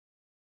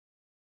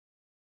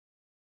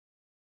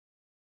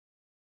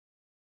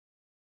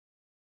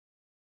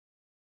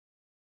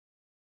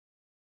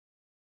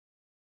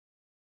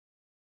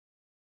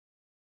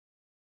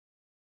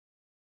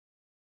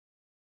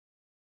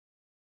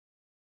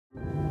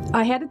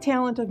I had a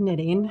talent of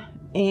knitting,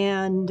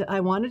 and I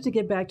wanted to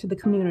give back to the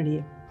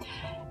community.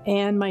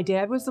 And my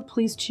dad was the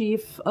police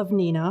chief of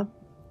Neenah,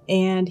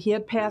 and he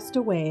had passed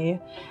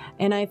away.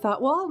 And I thought,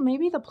 well,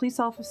 maybe the police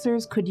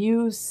officers could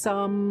use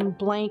some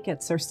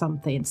blankets or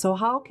something. So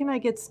how can I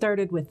get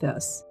started with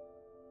this?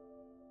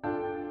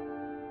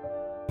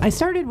 I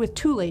started with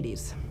 2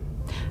 ladies.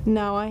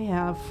 Now I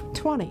have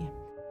 20.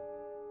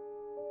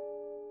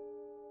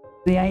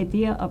 The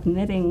idea of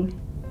knitting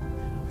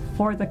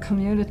for the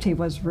community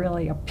was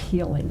really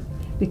appealing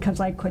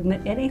because I could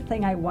knit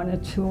anything I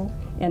wanted to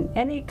in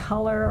any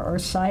color or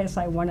size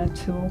I wanted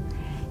to.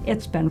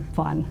 It's been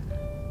fun.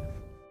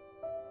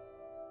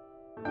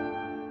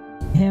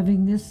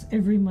 Having this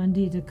every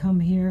Monday to come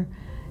here,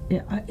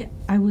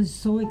 I was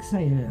so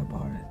excited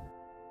about it.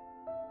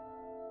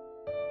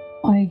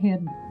 I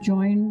had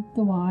joined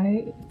the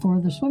Y for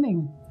the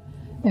swimming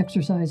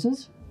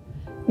exercises,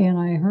 and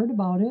I heard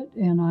about it,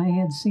 and I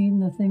had seen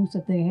the things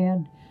that they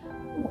had.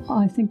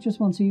 I think just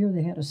once a year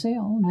they had a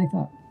sale, and I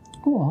thought,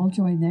 oh, I'll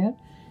join that.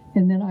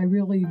 And then I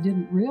really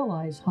didn't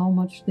realize how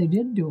much they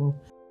did do.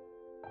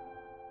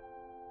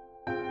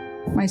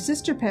 My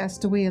sister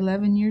passed away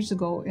 11 years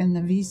ago, and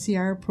the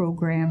VCR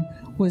program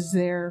was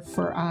there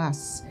for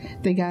us.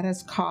 They got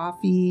us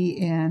coffee,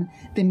 and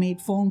they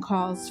made phone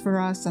calls for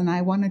us, and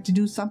I wanted to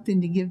do something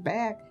to give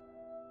back.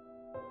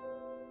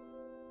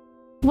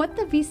 What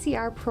the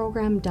VCR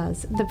program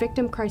does, the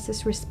Victim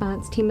Crisis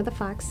Response Team of the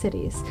Fox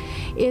Cities,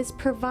 is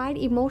provide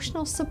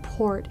emotional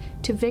support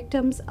to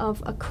victims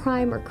of a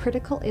crime or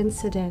critical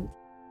incident.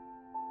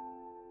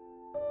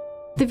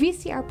 The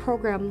VCR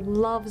program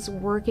loves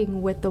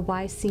working with the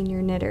Y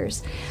Senior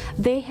Knitters.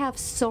 They have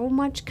so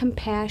much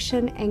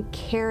compassion and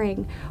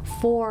caring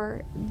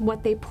for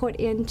what they put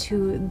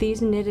into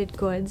these knitted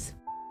goods.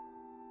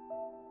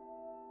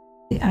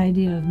 The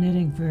idea of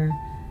knitting for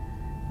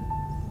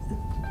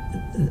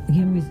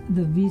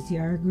the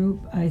VCR group,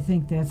 I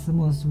think that's the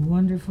most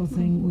wonderful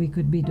thing we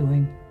could be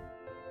doing.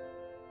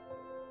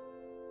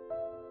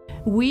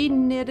 We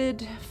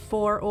knitted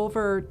for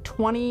over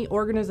 20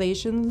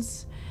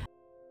 organizations.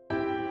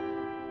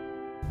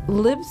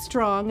 Live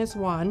Strong is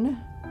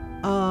one,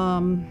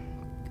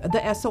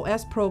 the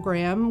SOS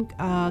program,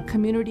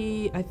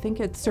 community, I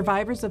think it's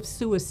Survivors of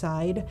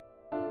Suicide.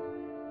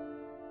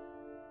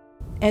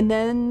 And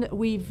then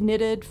we've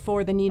knitted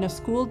for the Neenah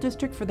School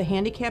District for the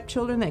handicapped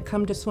children that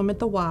come to swim at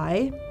the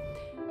Y.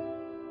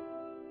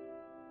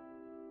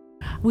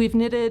 We've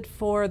knitted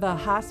for the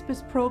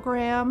hospice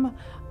program,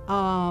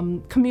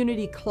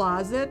 Community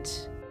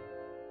Closet.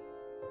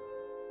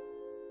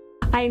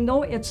 I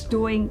know it's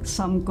doing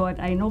some good.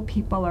 I know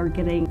people are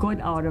getting good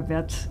out of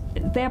it.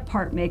 That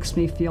part makes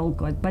me feel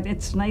good, but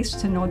it's nice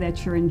to know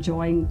that you're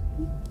enjoying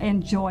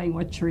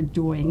what you're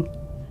doing.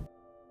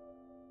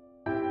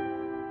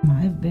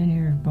 I've been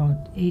here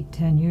about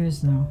 8-10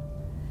 years now,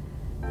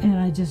 and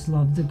I just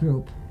love the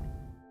group.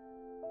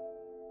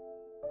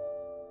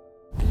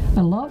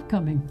 I love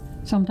coming.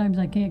 Sometimes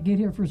I can't get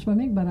here for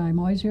swimming, but I'm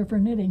always here for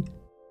knitting.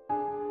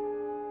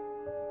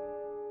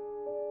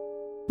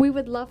 We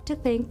would love to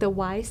thank the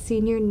Y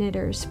Senior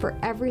Knitters for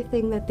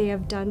everything that they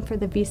have done for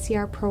the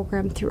VCR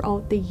program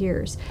throughout the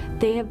years.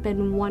 They have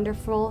been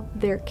wonderful.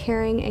 Their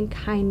caring and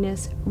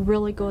kindness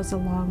really goes a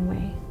long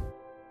way.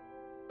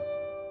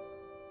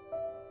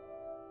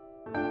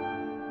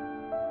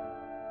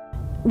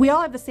 We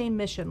all have the same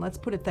mission, let's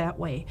put it that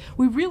way.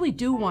 We really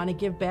do want to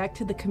give back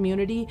to the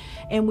community,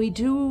 and we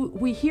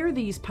hear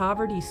these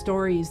poverty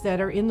stories that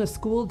are in the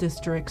school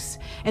districts,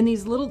 and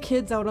these little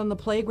kids out on the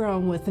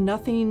playground with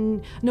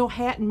nothing, no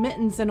hat and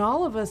mittens, and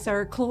all of us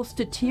are close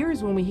to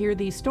tears when we hear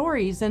these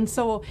stories. And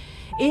so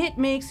it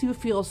makes you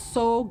feel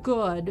so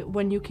good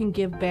when you can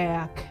give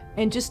back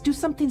and just do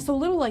something so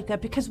little like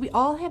that, because we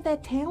all have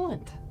that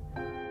talent.